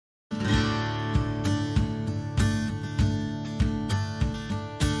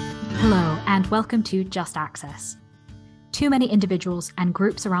Hello, and welcome to Just Access. Too many individuals and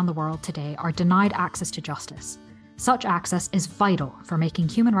groups around the world today are denied access to justice. Such access is vital for making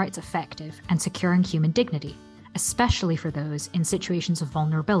human rights effective and securing human dignity, especially for those in situations of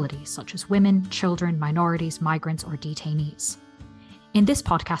vulnerability, such as women, children, minorities, migrants, or detainees. In this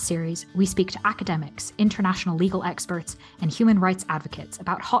podcast series, we speak to academics, international legal experts, and human rights advocates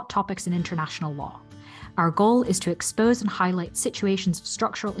about hot topics in international law. Our goal is to expose and highlight situations of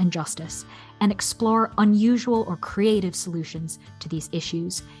structural injustice and explore unusual or creative solutions to these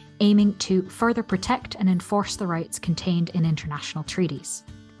issues, aiming to further protect and enforce the rights contained in international treaties.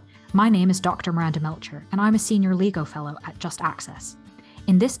 My name is Dr. Miranda Melcher, and I'm a Senior Legal Fellow at Just Access.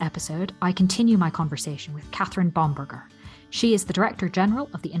 In this episode, I continue my conversation with Kathryn Bomberger. She is the Director General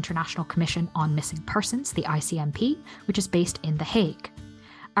of the International Commission on Missing Persons, the ICMP, which is based in The Hague.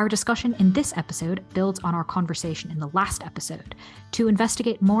 Our discussion in this episode builds on our conversation in the last episode to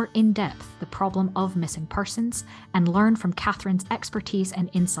investigate more in depth the problem of missing persons and learn from Kathryn's expertise and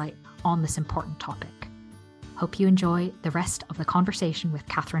insight on this important topic. Hope you enjoy the rest of the conversation with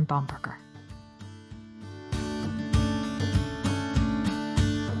Kathryn Bomberger.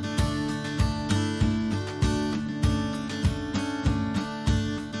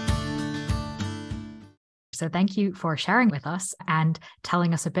 So thank you for sharing with us and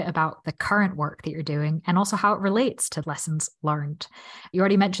telling us a bit about the current work that you're doing and also how it relates to lessons learned. You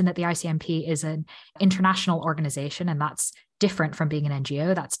already mentioned that the ICMP is an international organization, and that's different from being an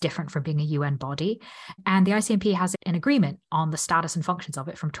NGO. That's different from being a UN body. And the ICMP has an agreement on the status and functions of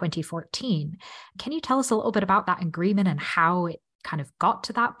it from 2014. Can you tell us a little bit about that agreement and how it kind of got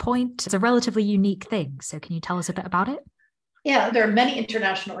to that point? It's a relatively unique thing. So can you tell us a bit about it? Yeah, there are many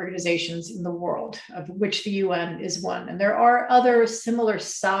international organizations in the world, of which the UN is one. And there are other similar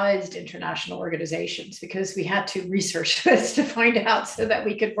sized international organizations because we had to research this to find out so that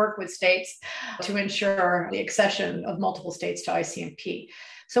we could work with states to ensure the accession of multiple states to ICMP.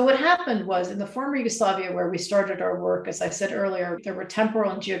 So what happened was in the former Yugoslavia, where we started our work, as I said earlier, there were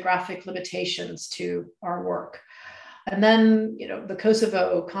temporal and geographic limitations to our work. And then, the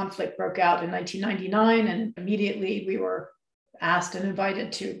Kosovo conflict broke out in 1999, and immediately we were asked and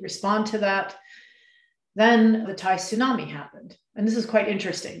invited to respond to that. Then the Thai tsunami happened. And this is quite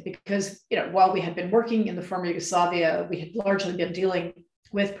interesting because, while we had been working in the former Yugoslavia, we had largely been dealing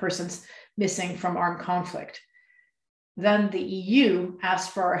with persons missing from armed conflict. Then the EU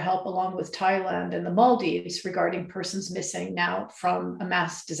asked for our help along with Thailand and the Maldives regarding persons missing now from a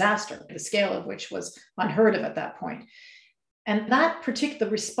mass disaster, the scale of which was unheard of at that point. And that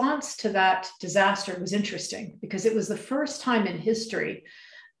particular response to that disaster was interesting because it was the first time in history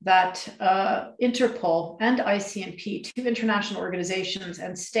that Interpol and ICMP, two international organizations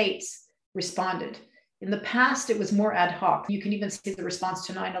and states, responded. In the past, it was more ad hoc. You can even see the response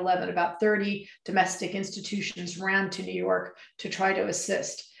to 9/11. About 30 domestic institutions ran to New York to try to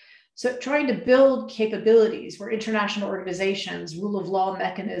assist. So trying to build capabilities where international organizations, rule of law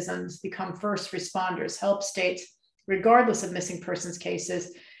mechanisms become first responders, help states regardless of missing persons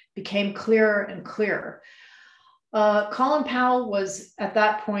cases, became clearer and clearer. Colin Powell was at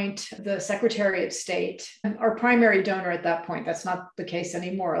that point the Secretary of State, our primary donor at that point. That's not the case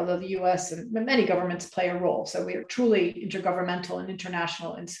anymore, although the US and many governments play a role. So we are truly intergovernmental and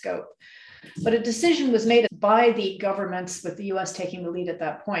international in scope. But a decision was made by the governments, with the US taking the lead at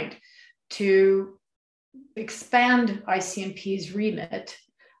that point, to expand ICMP's remit,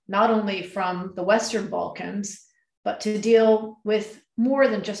 not only from the Western Balkans, but to deal with more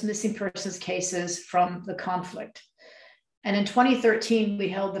than just missing persons cases from the conflict. And in 2013, we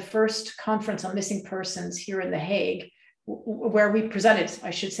held the first conference on missing persons here in The Hague, where we presented,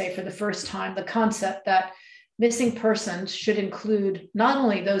 I should say, for the first time, the concept that missing persons should include not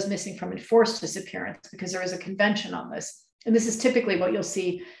only those missing from enforced disappearance, because there is a convention on this, and this is typically what you'll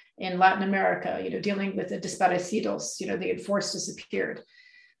see in Latin America, dealing with the desaparecidos, the enforced disappeared.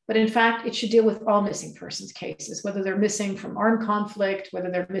 But in fact, it should deal with all missing persons cases, whether they're missing from armed conflict, whether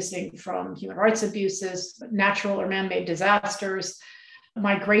they're missing from human rights abuses, natural or man-made disasters,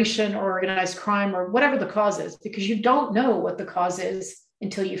 migration or organized crime, or whatever the cause is, because you don't know what the cause is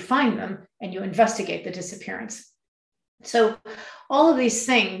until you find them and you investigate the disappearance. So all of these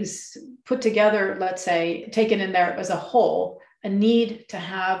things put together, let's say, taken in there as a whole, a need to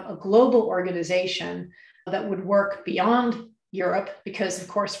have a global organization that would work beyond Europe, because of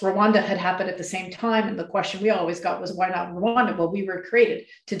course Rwanda had happened at the same time, and the question we always got was, why not Rwanda? Well, we were created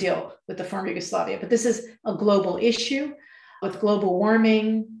to deal with the former Yugoslavia, but this is a global issue with global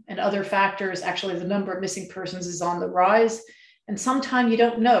warming and other factors. Actually, the number of missing persons is on the rise, and sometimes you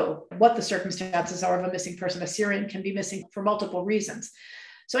don't know what the circumstances are of a missing person. A Syrian can be missing for multiple reasons.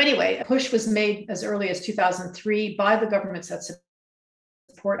 So anyway, a push was made as early as 2003 by the governments that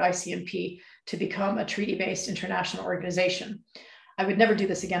support ICMP to become a treaty-based international organization. I would never do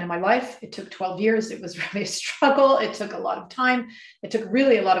this again in my life. It took 12 years. It was really a struggle. It took a lot of time. It took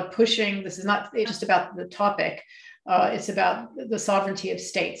really a lot of pushing. This is not just about the topic. It's about the sovereignty of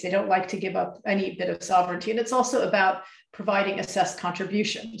states. They don't like to give up any bit of sovereignty. And it's also about providing assessed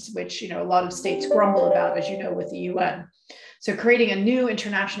contributions, which a lot of states grumble about, as you know, with the UN. So creating a new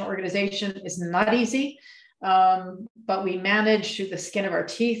international organization is not easy. But we managed through the skin of our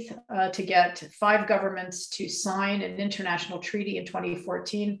teeth to get 5 governments to sign an international treaty in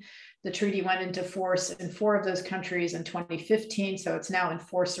 2014. The treaty went into force in 4 of those countries in 2015, so it's now in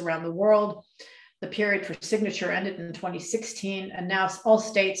force around the world. The period for signature ended in 2016, and now all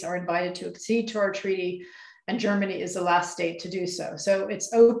states are invited to accede to our treaty, and Germany is the last state to do so. So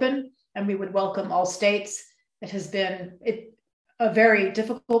it's open, and we would welcome all states. It has been a very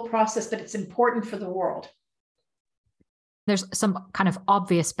difficult process, but it's important for the world. There's some kind of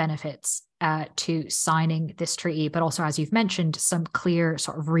obvious benefits to signing this treaty, but also, as you've mentioned, some clear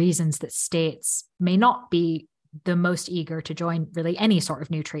sort of reasons that states may not be the most eager to join really any sort of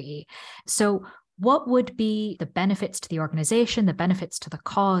new treaty. So what would be the benefits to the organization, the benefits to the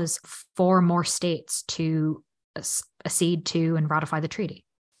cause for more states to accede to and ratify the treaty?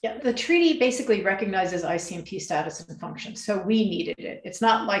 Yeah, the treaty basically recognizes ICMP status and function. So we needed it. It's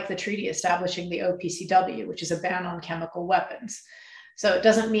not like the treaty establishing the OPCW, which is a ban on chemical weapons. So it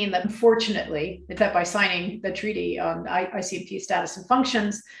doesn't mean that, unfortunately, that by signing the treaty on ICMP status and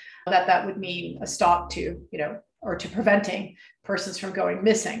functions, that would mean a stop to, or to preventing persons from going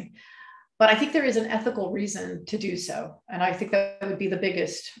missing. But I think there is an ethical reason to do so. And I think that would be the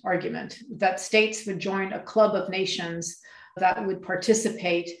biggest argument, that states would join a club of nations that would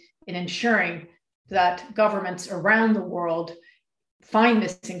participate in ensuring that governments around the world find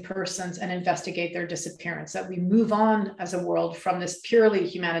missing persons and investigate their disappearance, that we move on as a world from this purely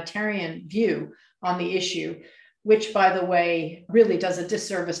humanitarian view on the issue, which, by the way, really does a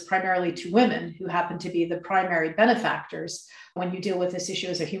disservice primarily to women, who happen to be the primary benefactors when you deal with this issue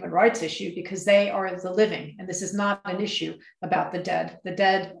as a human rights issue, because they are the living. And this is not an issue about the dead. The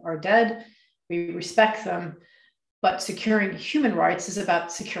dead are dead. We respect them. But securing human rights is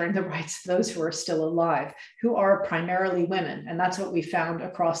about securing the rights of those who are still alive, who are primarily women. And that's what we found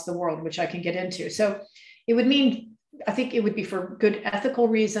across the world, which I can get into. So it would mean, I think it would be for good ethical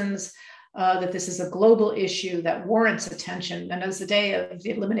reasons, that this is a global issue that warrants attention. And as the day of the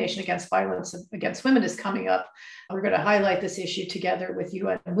elimination against violence against women is coming up, we're going to highlight this issue together with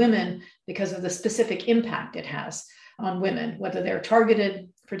UN Women because of the specific impact it has on women, whether they're targeted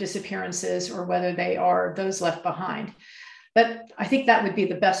for disappearances or whether they are those left behind. But I think that would be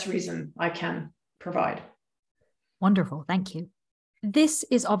the best reason I can provide. Wonderful. Thank you. This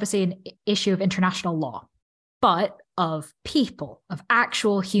is obviously an issue of international law, but of people, of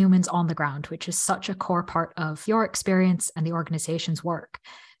actual humans on the ground, which is such a core part of your experience and the organization's work.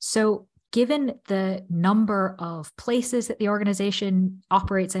 So given the number of places that the organization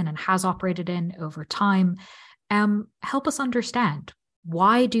operates in and has operated in over time, help us understand,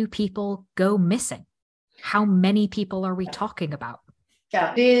 why do people go missing? How many people are we talking about?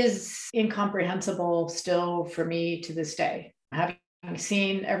 Yeah, it is incomprehensible still for me to this day. Having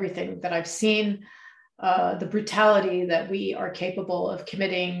seen everything that I've seen, the brutality that we are capable of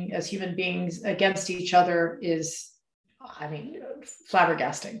committing as human beings against each other is,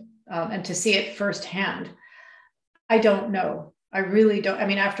 flabbergasting. And to see it firsthand, I don't know. I really don't.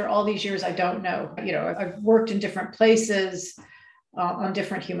 After all these years, I don't know. I've worked in different places on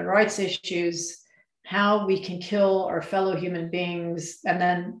different human rights issues, how we can kill our fellow human beings and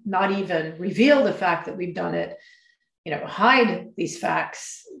then not even reveal the fact that we've done it, hide these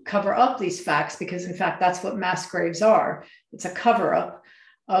facts, cover up these facts, because in fact, that's what mass graves are. It's a cover up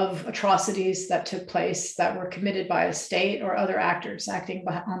of atrocities that took place that were committed by a state or other actors acting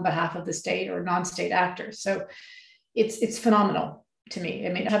on behalf of the state or non-state actors. So it's phenomenal to me.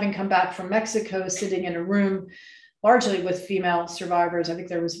 Having come back from Mexico, sitting in a room largely with female survivors, I think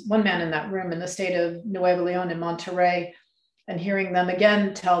there was one man in that room in the state of Nuevo León in Monterrey, and hearing them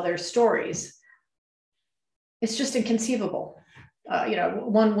again tell their stories, it's just inconceivable.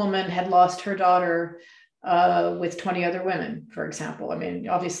 One woman had lost her daughter with 20 other women, for example.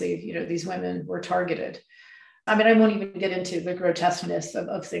 Obviously, these women were targeted. I won't even get into the grotesqueness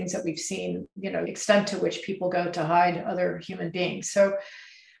of things that we've seen, the extent to which people go to hide other human beings. So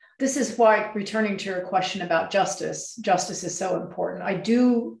this is why, returning to your question about justice is so important. I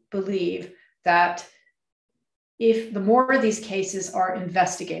do believe that if the more of these cases are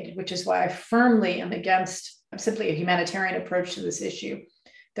investigated, which is why I firmly am against simply a humanitarian approach to this issue,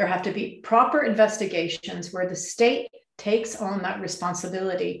 There have to be proper investigations where the state takes on that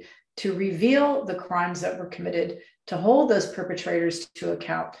responsibility to reveal the crimes that were committed, to hold those perpetrators to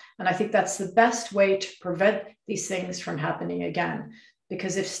account. And I think that's the best way to prevent these things from happening again.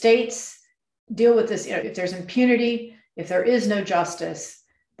 Because if states deal with this, if there's impunity, if there is no justice,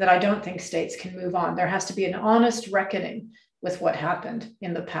 then I don't think states can move on. There has to be an honest reckoning with what happened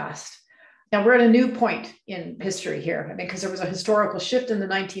in the past. Now we're at a new point in history here. I mean, because there was a historical shift in the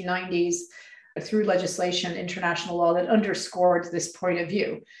 1990s through legislation, international law that underscored this point of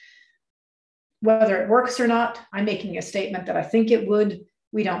view. Whether it works or not, I'm making a statement that I think it would.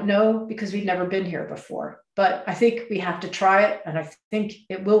 We don't know because we've never been here before. But I think we have to try it, and I think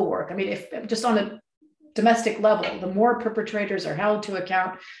it will work. I mean, if just on a domestic level, the more perpetrators are held to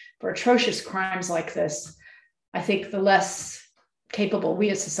account for atrocious crimes like this, I think the less capable we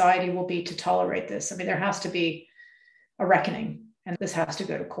as society will be to tolerate this. I mean, there has to be a reckoning, and this has to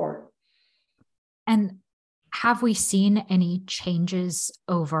go to court. And have we seen any changes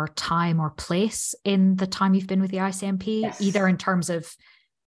over time or place in the time you've been with the ICMP, Yes. either in terms of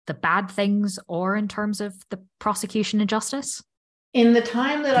the bad things or in terms of the prosecution and justice? In the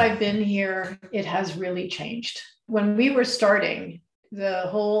time that I've been here, it has really changed. When we were starting, the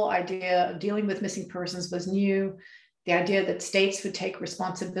whole idea of dealing with missing persons was new. The idea that states would take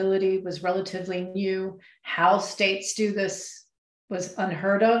responsibility was relatively new. How states do this was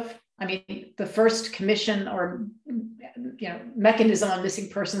unheard of. I mean, the first commission or mechanism on missing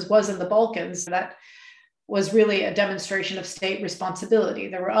persons was in the Balkans. That was really a demonstration of state responsibility.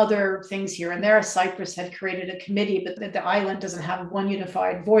 There were other things here and there. Cyprus had created a committee, but the island doesn't have one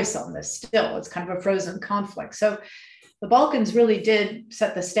unified voice on this still. It's kind of a frozen conflict. So the Balkans really did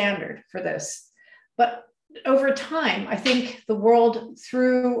set the standard for this. But over time, I think the world,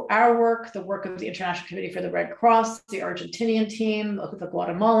 through our work, the work of the International Committee for the Red Cross, the Argentinian team, the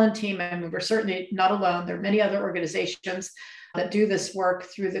Guatemalan team, and we're certainly not alone. There are many other organizations that do this work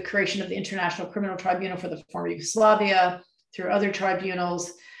through the creation of the International Criminal Tribunal for the former Yugoslavia, through other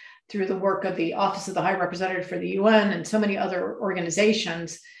tribunals, through the work of the Office of the High Representative for the UN and so many other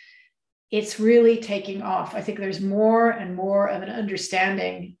organizations. It's really taking off. I think there's more and more of an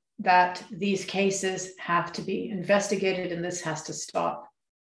understanding that these cases have to be investigated and this has to stop.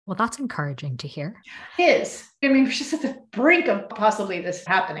 Well, that's encouraging to hear. It is. I mean, we're just at the brink of possibly this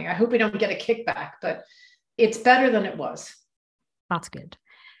happening. I hope we don't get a kickback, but it's better than it was. That's good.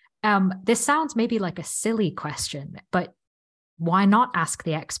 This sounds maybe like a silly question, but why not ask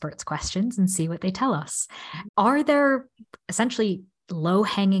the experts questions and see what they tell us? Are there essentially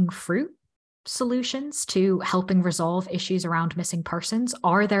low-hanging fruit solutions to helping resolve issues around missing persons?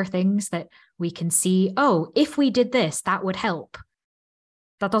 Are there things that we can see, oh, if we did this, that would help?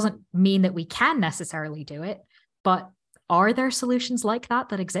 That doesn't mean that we can necessarily do it, but are there solutions like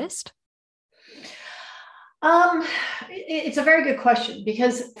that exist? It's a very good question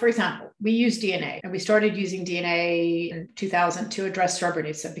because, for example, we use DNA and we started using DNA in 2000 to address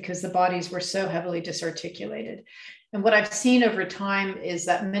Srebrenica because the bodies were so heavily disarticulated. And what I've seen over time is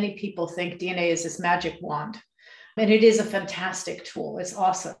that many people think DNA is this magic wand. And it is a fantastic tool. It's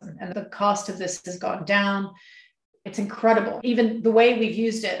awesome. And the cost of this has gone down. It's incredible. Even the way we've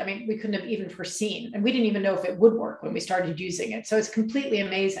used it, I mean, we couldn't have even foreseen. And we didn't even know if it would work when we started using it. So it's completely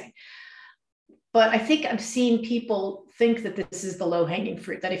amazing. But I think I've seen people think that this is the low-hanging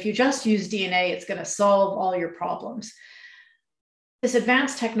fruit, that if you just use DNA, it's going to solve all your problems. This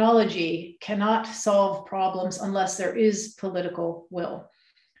advanced technology cannot solve problems unless there is political will.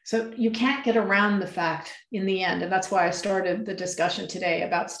 So you can't get around the fact in the end, and that's why I started the discussion today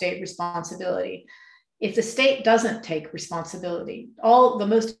about state responsibility. If the state doesn't take responsibility, all the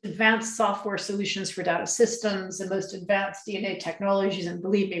most advanced software solutions for data systems, the most advanced DNA technologies, and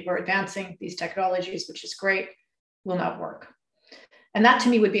believe me, we're advancing these technologies, which is great, will not work. And that to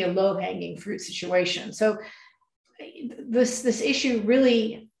me would be a low-hanging fruit situation. So this issue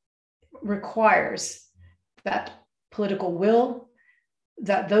really requires that political will,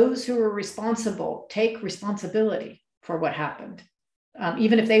 that those who are responsible take responsibility for what happened.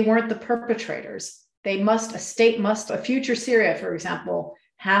 Even if they weren't the perpetrators, a future Syria, for example,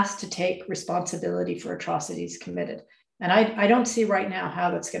 has to take responsibility for atrocities committed. And I don't see right now how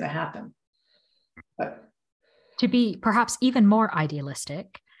that's going to happen. But to be perhaps even more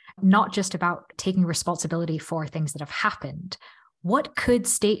idealistic, not just about taking responsibility for things that have happened, what could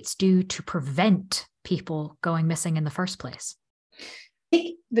states do to prevent people going missing in the first place? I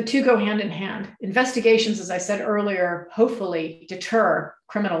think the two go hand in hand. Investigations, as I said earlier, hopefully deter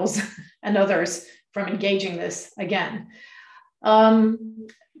criminals and others from engaging this again. But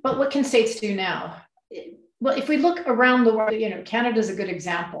what can states do now? Well, if we look around the world, Canada is a good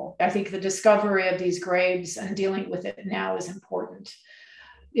example. I think the discovery of these graves and dealing with it now is important.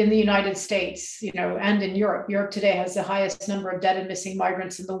 In the United States, and in Europe, Europe today has the highest number of dead and missing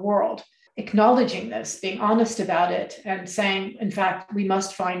migrants in the world. Acknowledging this, being honest about it, and saying, in fact, we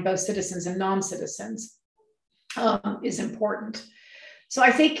must find both citizens and non-citizens is important. So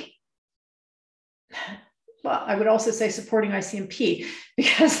I think, well, I would also say supporting ICMP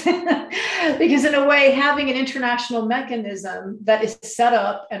because in a way, having an international mechanism that is set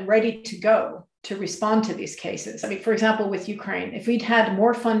up and ready to go to respond to these cases. I mean, for example, with Ukraine, if we'd had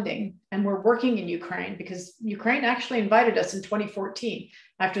more funding and we're working in Ukraine, because Ukraine actually invited us in 2014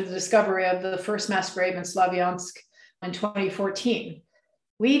 after the discovery of the first mass grave in Slavyansk in 2014.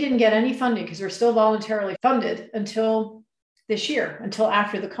 We didn't get any funding because we're still voluntarily funded until this year, until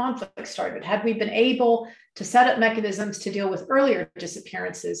after the conflict started. Had we been able to set up mechanisms to deal with earlier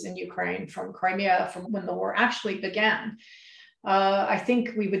disappearances in Ukraine from Crimea, from when the war actually began, I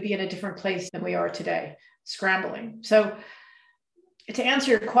think we would be in a different place than we are today, scrambling. So to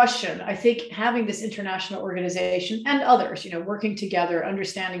answer your question, I think having this international organization and others, working together,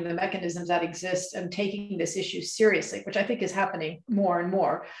 understanding the mechanisms that exist and taking this issue seriously, which I think is happening more and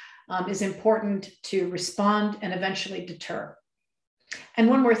more, is important to respond and eventually deter. And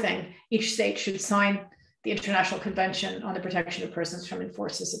one more thing, each state should sign the International Convention on the Protection of Persons from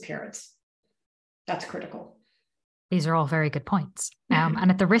Enforced Disappearance. That's critical. These are all very good points. And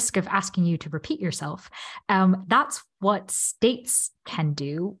at the risk of asking you to repeat yourself, that's what states can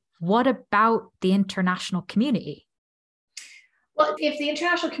do. What about the international community? Well, if the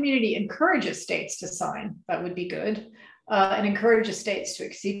international community encourages states to sign, that would be good. And encourages states to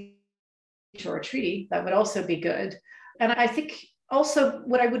accede to our treaty, that would also be good. And I think also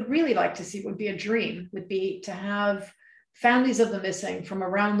what I would really like to see would be a dream, would be to have families of the missing from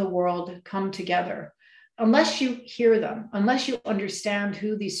around the world come together. Unless you hear them, unless you understand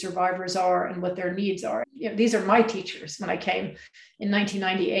who these survivors are and what their needs are. These are my teachers. When I came in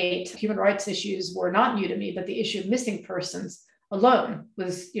 1998, human rights issues were not new to me, but the issue of missing persons alone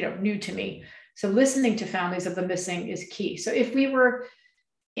was, new to me. So listening to families of the missing is key. So if we were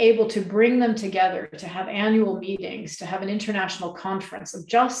able to bring them together, to have annual meetings, to have an international conference of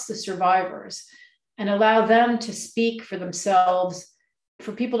just the survivors and allow them to speak for themselves,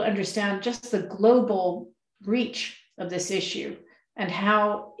 for people to understand just the global reach of this issue and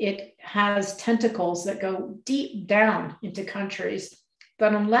how it has tentacles that go deep down into countries,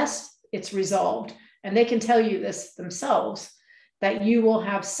 that unless it's resolved, and they can tell you this themselves, that you will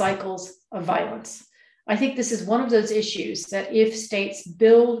have cycles of violence. I think this is one of those issues that if states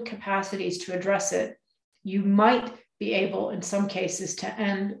build capacities to address it, you might be able, in some cases, to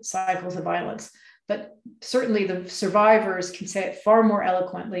end cycles of violence. But certainly the survivors can say it far more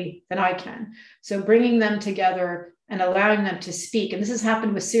eloquently than I can. So bringing them together and allowing them to speak, and this has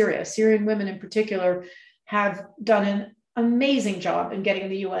happened with Syria. Syrian women in particular have done an amazing job in getting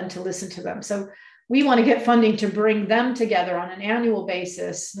the UN to listen to them. So we want to get funding to bring them together on an annual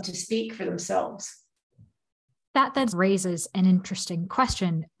basis to speak for themselves. That then raises an interesting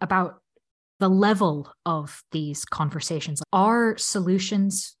question about the level of these conversations. Are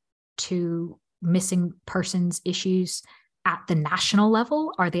solutions to missing persons issues at the national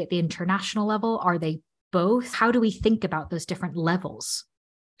level? Are they at the international level? Are they both? How do we think about those different levels?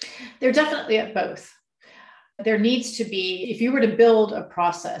 They're definitely at both. There needs to be, if you were to build a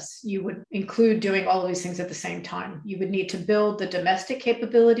process, you would include doing all of these things at the same time. You would need to build the domestic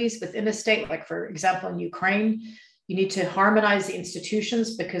capabilities within a state, like for example, in Ukraine. You need to harmonize the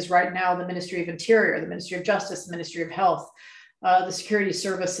institutions because right now the Ministry of Interior, the Ministry of Justice, the Ministry of Health, the security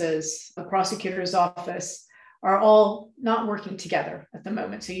services, the prosecutor's office are all not working together at the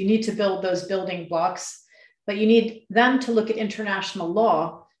moment. So you need to build those building blocks, but you need them to look at international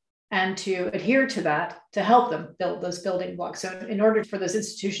law and to adhere to that to help them build those building blocks. So in order for those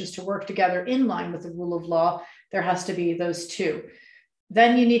institutions to work together in line with the rule of law, there has to be those two.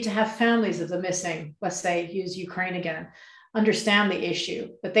 Then you need to have families of the missing, let's say, use Ukraine again, understand the issue,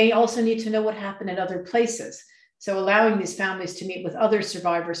 but they also need to know what happened in other places. So allowing these families to meet with other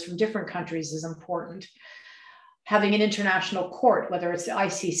survivors from different countries is important. Having an international court, whether it's the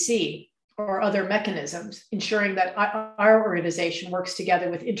ICC or other mechanisms, ensuring that our organization works together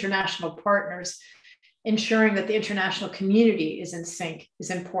with international partners, ensuring that the international community is in sync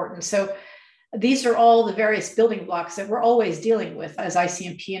is important. So these are all the various building blocks that we're always dealing with as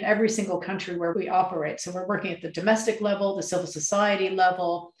ICMP in every single country where we operate. So we're working at the domestic level, the civil society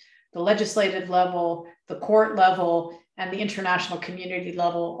level, the legislative level, the court level, and the international community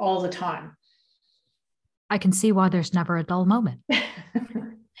level all the time. I can see why there's never a dull moment.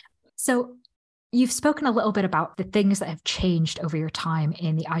 So You've spoken a little bit about the things that have changed over your time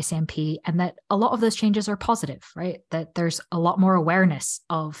in the ICMP, and that a lot of those changes are positive, right? That there's a lot more awareness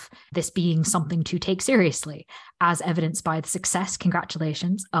of this being something to take seriously, as evidenced by the success,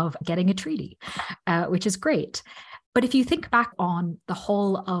 congratulations, of getting a treaty, which is great. But if you think back on the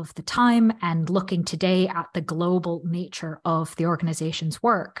whole of the time and looking today at the global nature of the organization's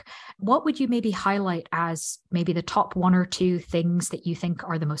work, what would you maybe highlight as maybe the top one or two things that you think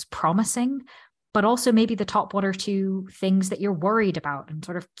are the most promising, but also maybe the top one or two things that you're worried about and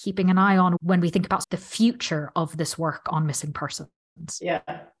sort of keeping an eye on when we think about the future of this work on missing persons? Yeah.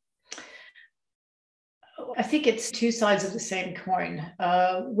 I think it's two sides of the same coin.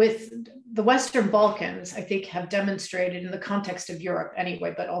 With the Western Balkans, I think have demonstrated in the context of Europe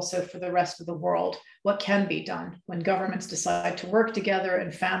anyway, but also for the rest of the world, what can be done when governments decide to work together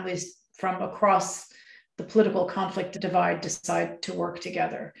and families from across the political conflict divide decide to work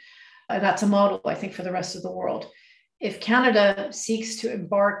together. And that's a model, I think, for the rest of the world. If Canada seeks to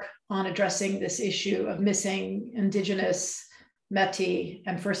embark on addressing this issue of missing Indigenous, Métis,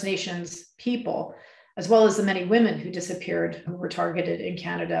 and First Nations people, as well as the many women who disappeared, who were targeted in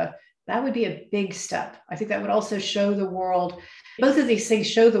Canada, that would be a big step. I think that would also show the world, both of these things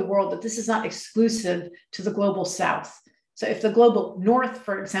show the world that this is not exclusive to the global South. So if the global North,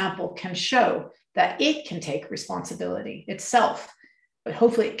 for example, can show that it can take responsibility itself, but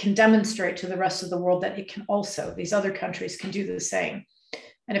hopefully it can demonstrate to the rest of the world that it can also, these other countries can do the same.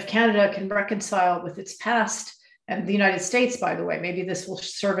 And if Canada can reconcile with its past, and the United States, by the way, maybe this will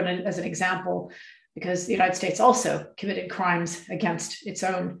serve as an example, because the United States also committed crimes against its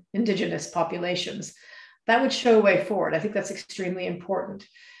own Indigenous populations. That would show a way forward. I think that's extremely important.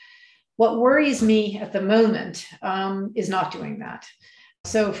 What worries me at the moment is not doing that.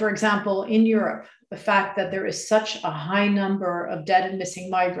 So, for example, in Europe, the fact that there is such a high number of dead and missing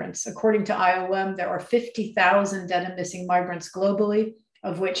migrants. According to IOM, there are 50,000 dead and missing migrants globally,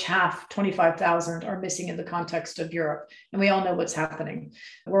 of which half, 25,000, are missing in the context of Europe. And we all know what's happening.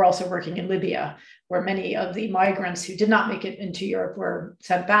 We're also working in Libya, where many of the migrants who did not make it into Europe were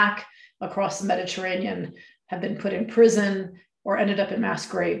sent back across the Mediterranean, have been put in prison, or ended up in mass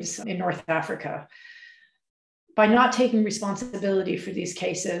graves in North Africa. By not taking responsibility for these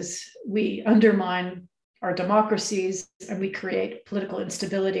cases, we undermine our democracies and we create political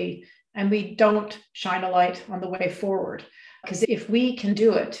instability, and we don't shine a light on the way forward. Because if we can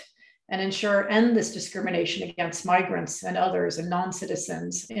do it and end this discrimination against migrants and others and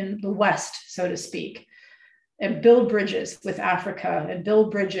non-citizens in the West, so to speak, and build bridges with Africa and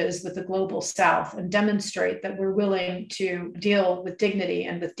build bridges with the global South and demonstrate that we're willing to deal with dignity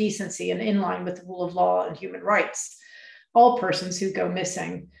and with decency and in line with the rule of law and human rights, all persons who go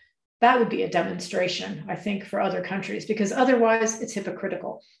missing, that would be a demonstration, I think, for other countries, because otherwise it's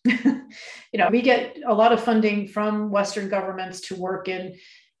hypocritical. We get a lot of funding from Western governments to work in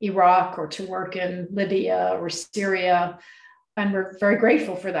Iraq or to work in Libya or Syria, and we're very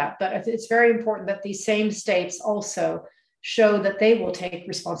grateful for that. But it's very important that these same states also show that they will take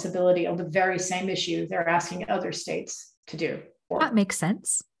responsibility on the very same issue they're asking other states to do. That makes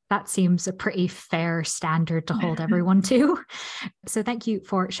sense. That seems a pretty fair standard to hold everyone to. So thank you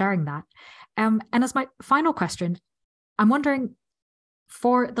for sharing that. And as my final question, I'm wondering,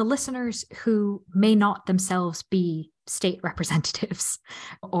 for the listeners who may not themselves be state representatives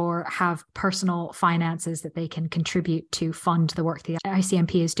or have personal finances that they can contribute to fund the work the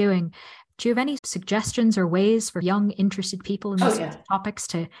ICMP is doing, do you have any suggestions or ways for young, interested people in these topics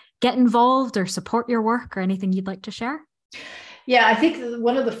to get involved or support your work, or anything you'd like to share? Yeah, I think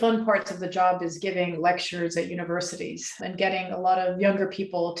one of the fun parts of the job is giving lectures at universities and getting a lot of younger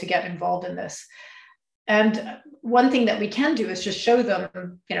people to get involved in this. And one thing that we can do is just show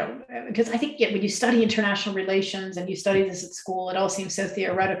them, because I think when you study international relations and you study this at school, it all seems so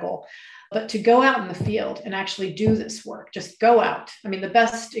theoretical. But to go out in the field and actually do this work, just go out. I mean, the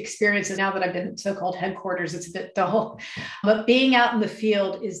best experiences now that I've been so-called headquarters, it's a bit dull, but being out in the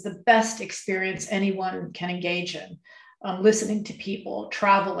field is the best experience anyone can engage in. Listening to people,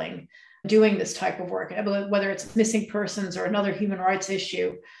 traveling, doing this type of work, whether it's missing persons or another human rights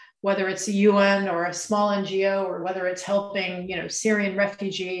issue, whether it's a UN or a small NGO, or whether it's helping, Syrian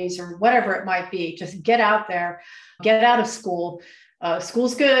refugees or whatever it might be. Just get out there, get out of school.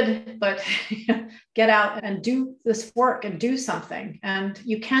 School's good, but get out and do this work and do something, and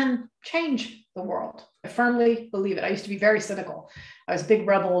you can change the world. I firmly believe it. I used to be very cynical. I was a big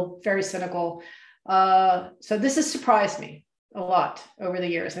rebel, very cynical. So this has surprised me a lot over the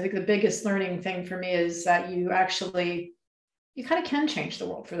years. I think the biggest learning thing for me is that you kind of can change the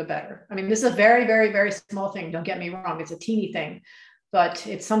world for the better. I mean, this is a very, very, very small thing. Don't get me wrong. It's a teeny thing, but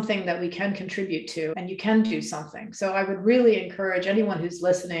it's something that we can contribute to, and you can do something. So I would really encourage anyone who's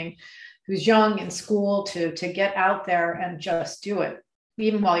listening, who's young in school, to get out there and just do it.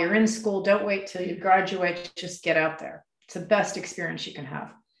 Even while you're in school, don't wait till you graduate, just get out there. It's the best experience you can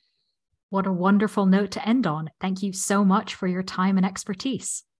have. What a wonderful note to end on. Thank you so much for your time and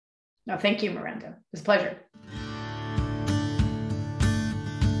expertise. No, thank you, Miranda. It was a pleasure.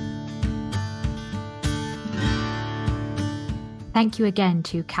 Thank you again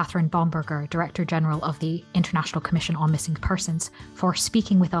to Katherine Bomberger, Director General of the International Commission on Missing Persons, for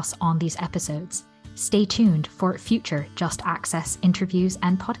speaking with us on these episodes. Stay tuned for future Just Access interviews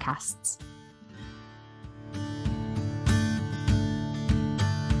and podcasts.